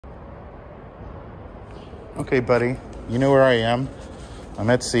Okay, buddy, you know where I am. I'm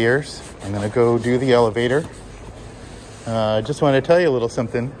at Sears. I'm gonna go do the elevator. I just want to tell you a little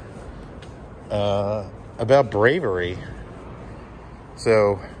something about bravery.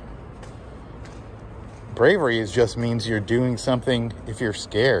 So, bravery just means you're doing something if you're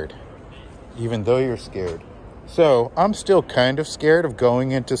scared, even though you're scared. So, I'm still kind of scared of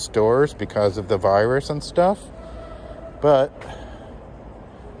going into stores because of the virus and stuff, but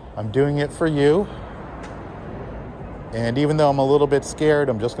I'm doing it for you. And even though I'm a little bit scared,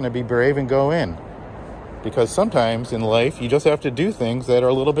 I'm just going to be brave and go in. Because sometimes in life, you just have to do things that are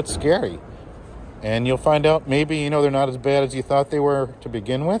a little bit scary. And you'll find out maybe, they're not as bad as you thought they were to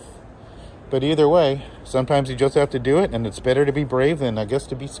begin with. But either way, sometimes you just have to do it, and it's better to be brave than, I guess,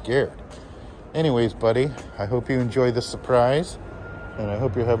 to be scared. Anyways, buddy, I hope you enjoy this surprise. And I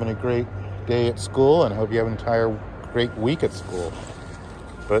hope you're having a great day at school, and I hope you have an entire great week at school.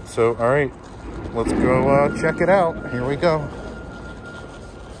 But so, all right. Let's go check it out. Here we go.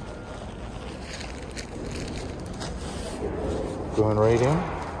 Going right in.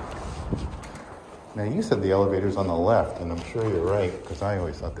 Now, you said the elevator's on the left, and I'm sure you're right, because I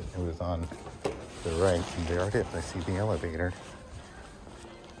always thought that it was on the right. And there it is. I see the elevator.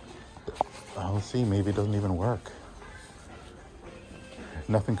 Let's see. Maybe it doesn't even work.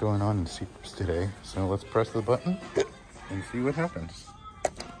 Nothing going on in Sears today. So let's press the button and see what happens.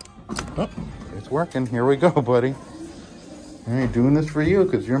 Oh, it's working. Here we go, buddy. All right, doing this for you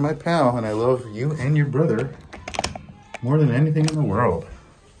because you're my pal and I love you and your brother more than anything in the world.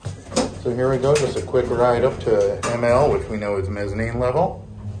 So here we go, just a quick ride up to ML, which we know is mezzanine level.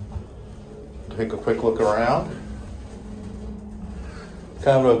 Take a quick look around.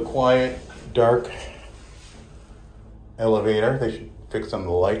 Kind of a quiet, dark elevator. They should fix some of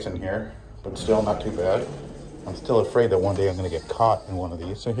the lights in here, but still not too bad. I'm still afraid that one day I'm going to get caught in one of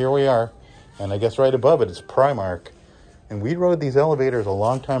these. So here we are. And I guess right above it is Primark. And we rode these elevators a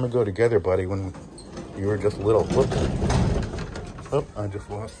long time ago together, buddy, when you were just little. Whoops. Oh, I just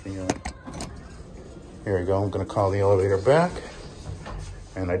lost the... Here we go. I'm going to call the elevator back.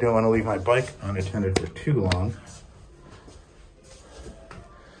 And I don't want to leave my bike unattended for too long.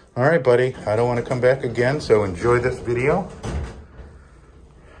 All right, buddy. I don't want to come back again, so enjoy this video.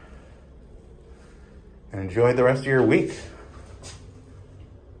 And enjoy the rest of your week.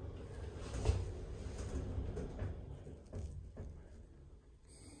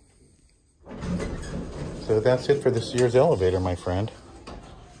 So that's it for the Sears elevator, my friend.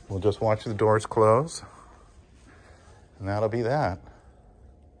 We'll just watch the doors close. And that'll be that.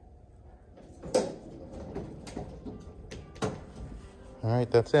 All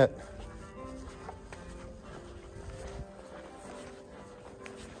right, that's it.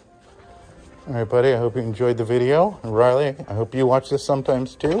 All right, buddy, I hope you enjoyed the video. And Riley, I hope you watch this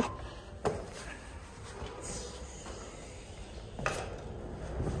sometimes too.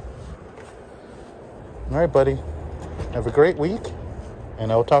 All right, buddy, have a great week,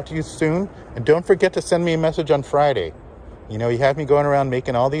 and I'll talk to you soon. And don't forget to send me a message on Friday. You have me going around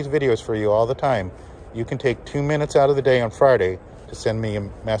making all these videos for you all the time. You can take 2 minutes out of the day on Friday to send me a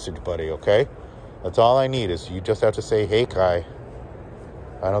message, buddy, okay? That's all I need is you just have to say, hey, Kai.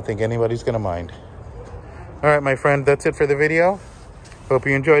 I don't think anybody's going to mind. All right, my friend, that's it for the video. Hope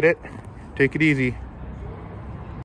you enjoyed it. Take it easy.